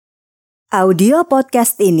Audio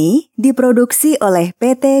podcast ini diproduksi oleh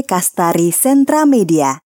PT Kastari Sentra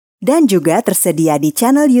Media dan juga tersedia di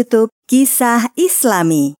channel YouTube Kisah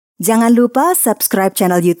Islami. Jangan lupa subscribe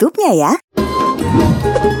channel YouTube-nya ya.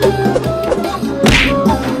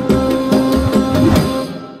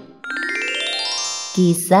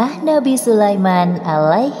 Kisah Nabi Sulaiman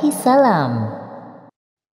alaihi salam.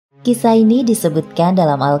 Kisah ini disebutkan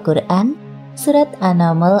dalam Al-Quran, surat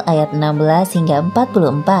An-Naml ayat 16 hingga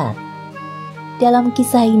 44. Dalam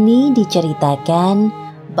kisah ini diceritakan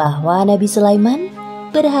bahwa Nabi Sulaiman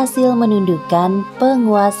berhasil menundukkan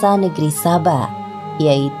penguasa negeri Saba,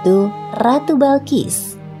 yaitu Ratu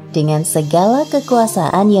Balqis, dengan segala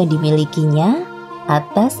kekuasaan yang dimilikinya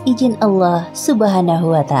atas izin Allah Subhanahu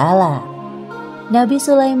wa Ta'ala. Nabi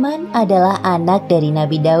Sulaiman adalah anak dari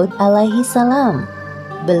Nabi Daud alaihi salam.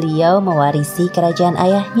 Beliau mewarisi kerajaan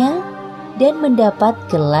ayahnya dan mendapat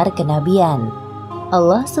gelar kenabian.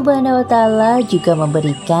 Allah Subhanahu wa Ta'ala juga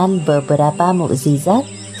memberikan beberapa mukjizat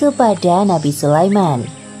kepada Nabi Sulaiman.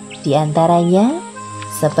 Di antaranya,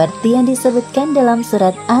 seperti yang disebutkan dalam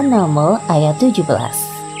surat An-Naml ayat 17.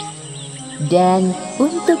 Dan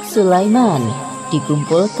untuk Sulaiman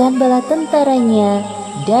dikumpulkan bala tentaranya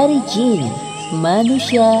dari jin,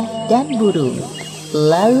 manusia, dan burung.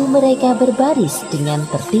 Lalu mereka berbaris dengan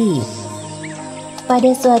tertib.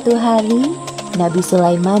 Pada suatu hari, Nabi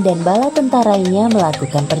Sulaiman dan bala tentaranya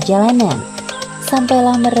melakukan perjalanan.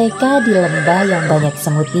 Sampailah mereka di lembah yang banyak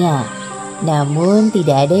semutnya. Namun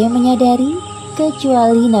tidak ada yang menyadari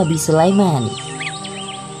kecuali Nabi Sulaiman.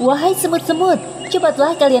 "Wahai semut-semut,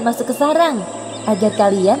 cepatlah kalian masuk ke sarang, agar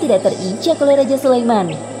kalian tidak terinjak oleh Raja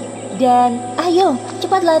Sulaiman. Dan ayo,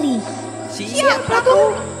 cepat lari." "Siap,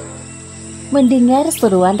 Ratu." Mendengar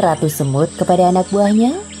seruan Ratu Semut kepada anak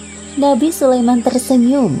buahnya, Nabi Sulaiman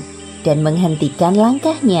tersenyum dan menghentikan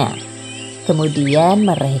langkahnya. Kemudian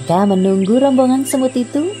mereka menunggu rombongan semut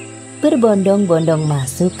itu berbondong-bondong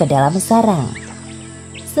masuk ke dalam sarang.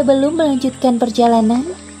 Sebelum melanjutkan perjalanan,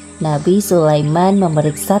 Nabi Sulaiman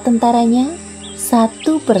memeriksa tentaranya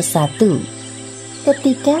satu persatu.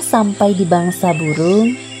 Ketika sampai di bangsa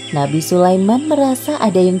burung, Nabi Sulaiman merasa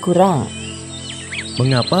ada yang kurang.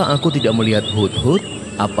 "Mengapa aku tidak melihat Hudhud?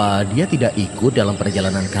 Apa dia tidak ikut dalam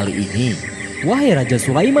perjalanan kali ini?" "Wahai Raja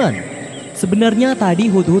Sulaiman, sebenarnya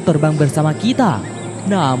tadi Hudhud terbang bersama kita.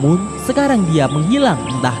 Namun sekarang dia menghilang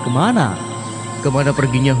entah kemana." "Kemana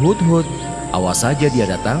perginya Hudhud? Awas saja dia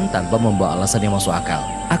datang tanpa membawa alasan yang masuk akal.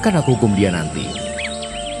 Akan aku hukum dia nanti."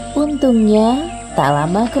 Untungnya, tak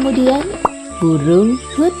lama kemudian, burung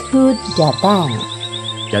Hudhud datang.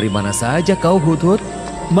 "Dari mana saja kau, Hudhud?"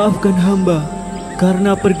 "Maafkan hamba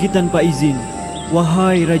karena pergi tanpa izin,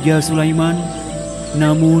 wahai Raja Sulaiman.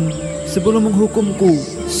 Namun, sebelum menghukumku,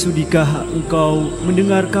 sudikah engkau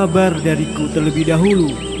mendengar kabar dariku terlebih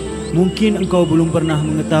dahulu? Mungkin engkau belum pernah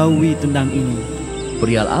mengetahui tentang ini."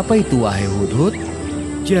 "Perihal apa itu, wahai Hudhud?"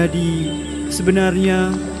 "Jadi,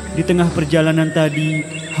 sebenarnya di tengah perjalanan tadi,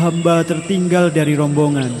 hamba tertinggal dari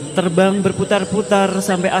rombongan. Terbang berputar-putar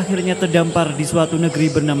sampai akhirnya terdampar di suatu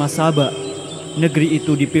negeri bernama Saba. Negeri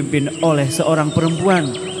itu dipimpin oleh seorang perempuan.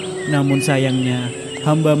 Namun sayangnya,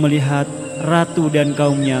 hamba melihat ratu dan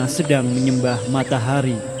kaumnya sedang menyembah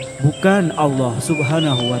matahari, bukan Allah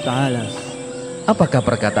Subhanahu wa Ta'ala." "Apakah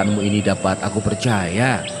perkataanmu ini dapat aku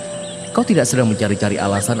percaya? Kau tidak sedang mencari-cari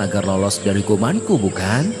alasan agar lolos dari hukumanku,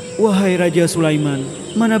 bukan?" "Wahai Raja Sulaiman,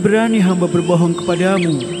 mana berani hamba berbohong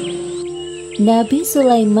kepadamu." Nabi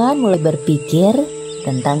Sulaiman mulai berpikir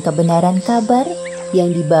tentang kebenaran kabar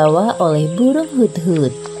yang dibawa oleh burung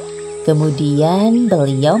Hudhud. Kemudian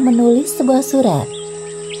beliau menulis sebuah surat.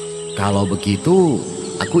 "Kalau begitu,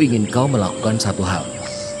 aku ingin kau melakukan satu hal.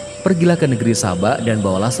 Pergilah ke negeri Saba dan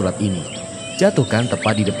bawalah surat ini. Jatuhkan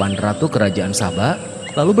tepat di depan ratu kerajaan Saba,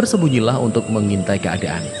 lalu bersembunyilah untuk mengintai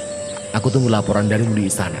keadaan. Aku tunggu laporan darimu di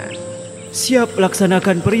istana." "Siap,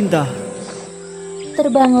 laksanakan perintah."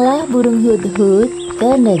 Terbanglah burung Hudhud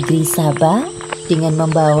ke negeri Saba dengan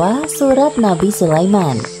membawa surat Nabi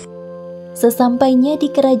Sulaiman. Sesampainya di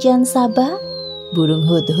kerajaan Saba, burung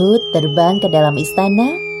Hudhud terbang ke dalam istana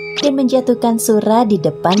dan menjatuhkan surat di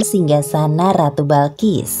depan singgasana Ratu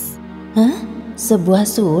Balqis. "Hah? Sebuah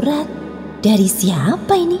surat? Dari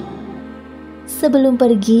siapa ini?" Sebelum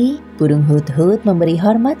pergi, burung Hudhud memberi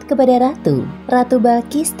hormat kepada ratu. Ratu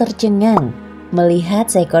Balqis tercengang melihat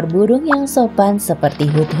seekor burung yang sopan seperti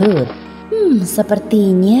Hudhud.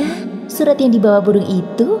 Sepertinya surat yang dibawa burung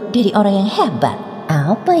itu dari orang yang hebat.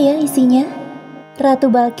 Apa ya isinya? Ratu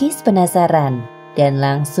Balqis penasaran dan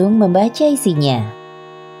langsung membaca isinya.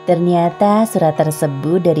 Ternyata surat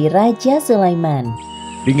tersebut dari Raja Sulaiman.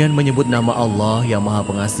 "Dengan menyebut nama Allah yang Maha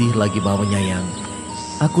Pengasih lagi Maha Penyayang,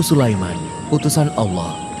 Aku Sulaiman, utusan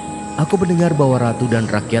Allah. Aku mendengar bahwa ratu dan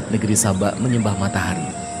rakyat negeri Saba menyembah matahari.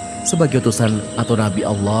 Sebagai utusan atau nabi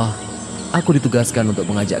Allah, aku ditugaskan untuk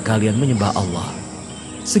mengajak kalian menyembah Allah.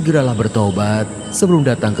 Segeralah bertobat sebelum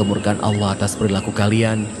datang kemurkaan Allah atas perilaku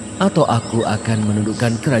kalian, atau aku akan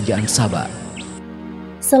menundukkan kerajaan Saba.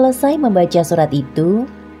 Selesai membaca surat itu,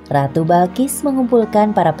 Ratu Balkis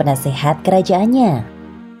mengumpulkan para penasehat kerajaannya.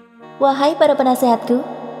 Wahai para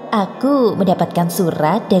penasehatku, aku mendapatkan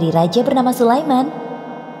surat dari raja bernama Sulaiman.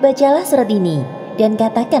 Bacalah surat ini dan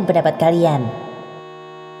katakan pendapat kalian.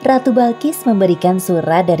 Ratu Balkis memberikan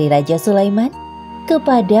surat dari Raja Sulaiman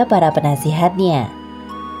kepada para penasihatnya.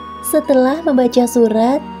 Setelah membaca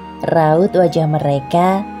surat, raut wajah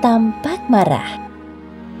mereka tampak marah.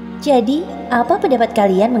 Jadi, apa pendapat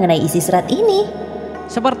kalian mengenai isi surat ini?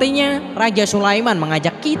 Sepertinya Raja Sulaiman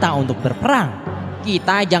mengajak kita untuk berperang.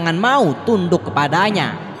 Kita jangan mau tunduk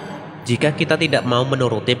kepadanya. Jika kita tidak mau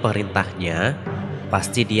menuruti perintahnya,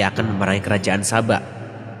 pasti dia akan memerangi kerajaan Saba.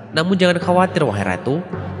 Namun jangan khawatir wahai ratu,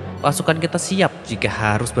 pasukan kita siap jika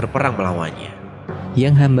harus berperang melawannya.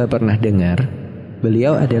 Yang hamba pernah dengar,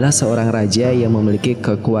 beliau adalah seorang raja yang memiliki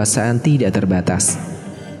kekuasaan tidak terbatas.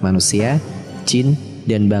 Manusia, jin,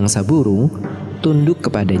 dan bangsa burung tunduk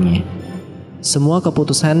kepadanya. Semua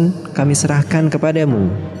keputusan kami serahkan kepadamu,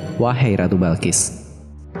 wahai Ratu Balkis.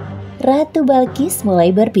 Ratu Balkis mulai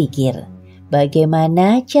berpikir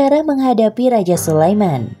bagaimana cara menghadapi Raja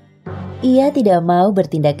Sulaiman. Ia tidak mau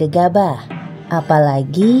bertindak gegabah,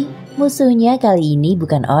 apalagi musuhnya kali ini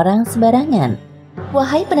bukan orang sembarangan.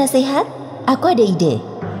 Wahai penasehat, aku ada ide.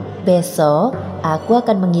 Besok aku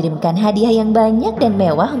akan mengirimkan hadiah yang banyak dan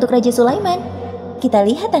mewah untuk Raja Sulaiman. Kita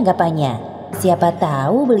lihat tanggapannya. Siapa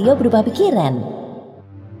tahu beliau berubah pikiran.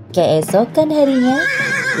 Keesokan harinya,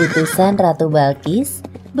 utusan Ratu Balkis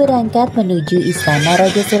berangkat menuju istana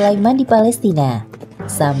Raja Sulaiman di Palestina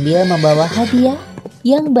sambil membawa hadiah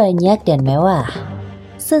yang banyak dan mewah.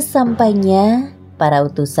 Sesampainya, para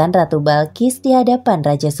utusan Ratu Balkis di hadapan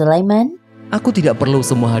Raja Sulaiman, Aku tidak perlu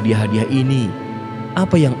semua hadiah-hadiah ini.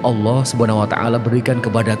 Apa yang Allah Subhanahu wa Ta'ala berikan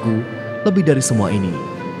kepadaku lebih dari semua ini.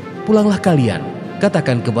 Pulanglah kalian,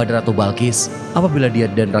 katakan kepada Ratu Balkis, apabila dia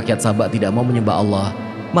dan rakyat Saba tidak mau menyembah Allah,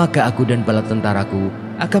 maka aku dan bala tentaraku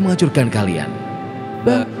akan menghancurkan kalian.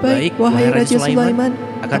 Baik, wahai Raja Sulaiman,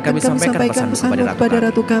 akan kami sampaikan pesanmu kepada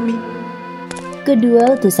ratu kami.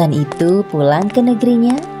 kedua utusan itu pulang ke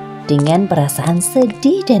negerinya dengan perasaan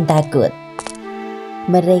sedih dan takut.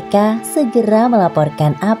 Mereka segera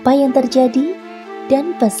melaporkan apa yang terjadi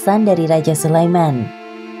dan pesan dari Raja Sulaiman.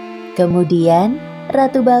 Kemudian,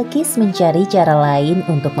 Ratu Balkis mencari cara lain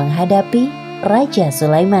untuk menghadapi Raja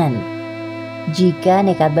Sulaiman. Jika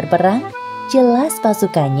nekat berperang, jelas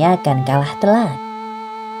pasukannya akan kalah telak.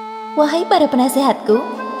 Wahai para penasehatku,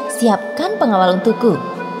 siapkan pengawal untukku.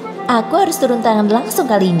 Aku harus turun tangan langsung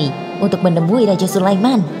kali ini untuk menemui Raja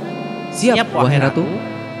Sulaiman. Siap, wahai ratu.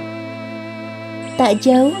 Tak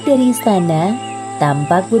jauh dari istana,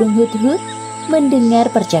 tampak burung hut-hut mendengar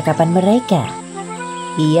percakapan mereka.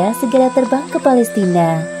 Ia segera terbang ke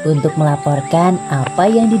Palestina untuk melaporkan apa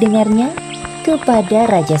yang didengarnya kepada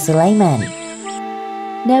Raja Sulaiman.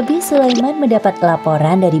 Nabi Sulaiman mendapat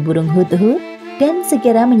laporan dari burung hut-hut dan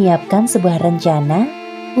segera menyiapkan sebuah rencana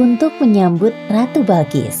untuk menyambut Ratu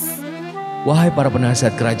Balkis. Wahai para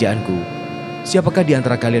penasihat kerajaanku, siapakah di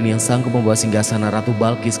antara kalian yang sanggup membawa singgasana Ratu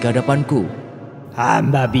Balkis ke hadapanku?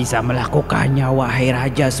 Hamba bisa melakukannya, wahai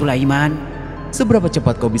Raja Sulaiman. Seberapa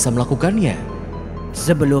cepat kau bisa melakukannya?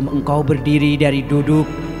 Sebelum engkau berdiri dari duduk,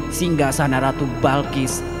 singgasana Ratu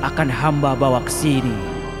Balkis akan hamba bawa ke sini.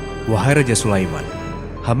 Wahai Raja Sulaiman,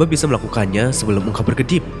 hamba bisa melakukannya sebelum engkau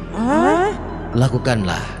berkedip.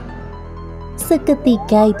 Lakukanlah.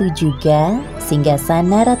 Seketika itu juga,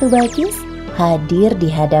 singgasana Ratu Balkis hadir di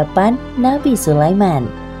hadapan Nabi Sulaiman.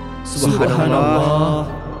 Subhanallah,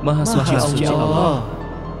 Maha Suci Allah.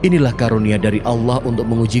 Inilah karunia dari Allah untuk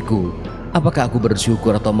mengujiku. Apakah aku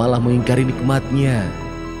bersyukur atau malah mengingkari nikmatnya?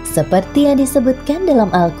 Seperti yang disebutkan dalam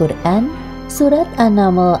Al-Quran, surat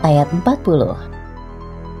An-Naml ayat 40.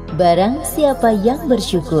 Barang siapa yang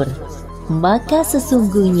bersyukur, maka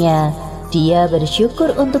sesungguhnya dia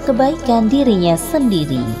bersyukur untuk kebaikan dirinya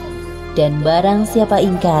sendiri. Dan barang siapa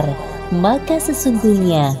ingkar, maka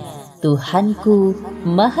sesungguhnya Tuhanku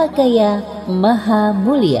Maha Kaya, Maha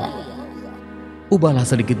Mulia. Ubahlah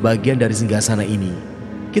sedikit bagian dari singgasana ini.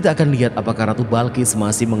 Kita akan lihat apakah Ratu Balkis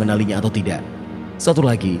masih mengenalinya atau tidak. Satu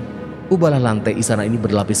lagi, ubahlah lantai istana ini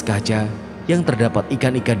berlapis kaca yang terdapat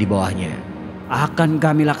ikan-ikan di bawahnya. Akan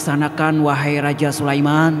kami laksanakan, wahai Raja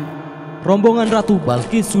Sulaiman. Rombongan Ratu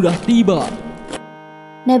Balkis sudah tiba.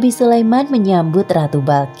 Nabi Sulaiman menyambut Ratu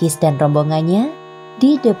Balkis dan rombongannya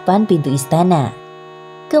di depan pintu istana.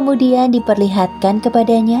 Kemudian diperlihatkan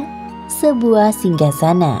kepadanya sebuah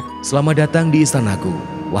singgasana. Selamat datang di istanaku,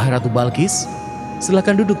 wahai Ratu Balkis.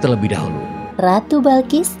 Silakan duduk terlebih dahulu. Ratu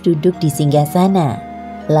Balkis duduk di singgasana.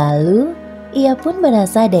 Lalu ia pun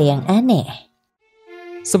merasa ada yang aneh.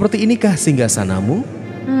 Seperti inikah singgasanamu?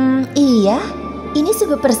 Iya, ini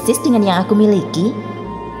sungguh persis dengan yang aku miliki.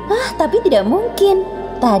 Tapi tidak mungkin.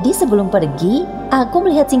 Tadi sebelum pergi, aku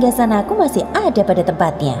melihat singgasanaku masih ada pada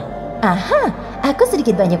tempatnya. Aku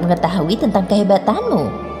sedikit banyak mengetahui tentang kehebatanmu,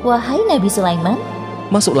 wahai Nabi Sulaiman.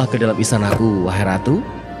 Masuklah ke dalam istanaku, wahai Ratu.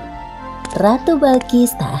 Ratu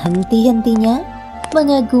Balkis tak henti-hentinya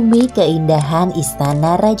mengagumi keindahan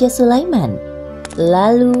istana Raja Sulaiman.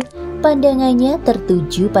 Lalu pandangannya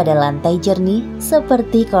tertuju pada lantai jernih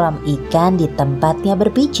seperti kolam ikan di tempatnya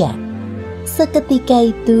berpijak. Seketika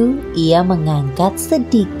itu ia mengangkat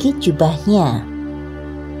sedikit jubahnya.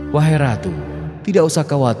 Wahai Ratu, tidak usah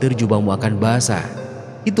khawatir jubahmu akan basah.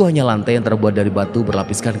 Itu hanya lantai yang terbuat dari batu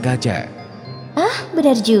berlapiskan kaca.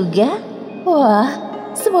 Benar juga. Wah,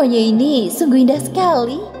 semuanya ini sungguh indah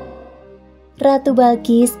sekali. Ratu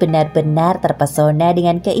Balkis benar-benar terpesona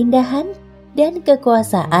dengan keindahan dan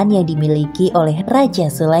kekuasaan yang dimiliki oleh Raja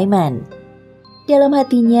Sulaiman. Dalam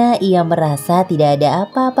hatinya ia merasa tidak ada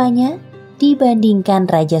apa-apanya dibandingkan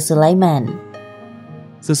Raja Sulaiman.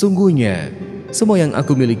 Sesungguhnya, semua yang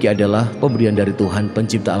aku miliki adalah pemberian dari Tuhan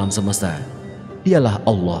pencipta alam semesta. Dialah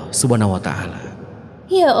Allah Subhanahu wa Ta'ala.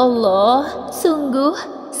 Ya Allah, sungguh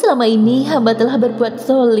selama ini hamba telah berbuat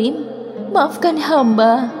zalim. Maafkan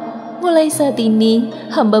hamba. Mulai saat ini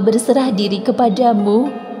hamba berserah diri kepadamu,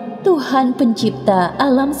 Tuhan pencipta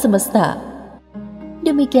alam semesta.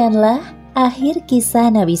 Demikianlah akhir kisah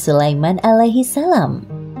Nabi Sulaiman alaihi salam.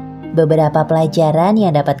 Beberapa pelajaran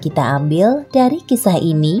yang dapat kita ambil dari kisah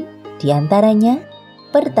ini diantaranya,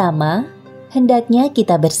 pertama, hendaknya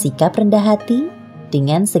kita bersikap rendah hati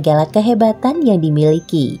dengan segala kehebatan yang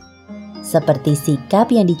dimiliki, seperti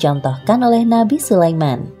sikap yang dicontohkan oleh Nabi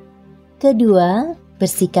Sulaiman. Kedua,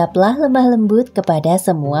 bersikaplah lemah lembut kepada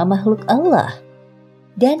semua makhluk Allah.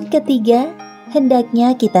 Dan ketiga,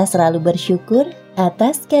 hendaknya kita selalu bersyukur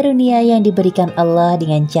atas karunia yang diberikan Allah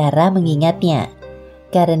dengan cara mengingatnya.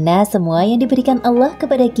 Karena semua yang diberikan Allah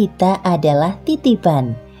kepada kita adalah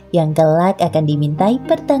titipan yang kelak akan dimintai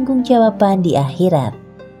pertanggungjawaban di akhirat.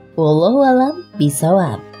 Wallahu a'lam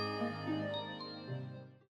bishawab.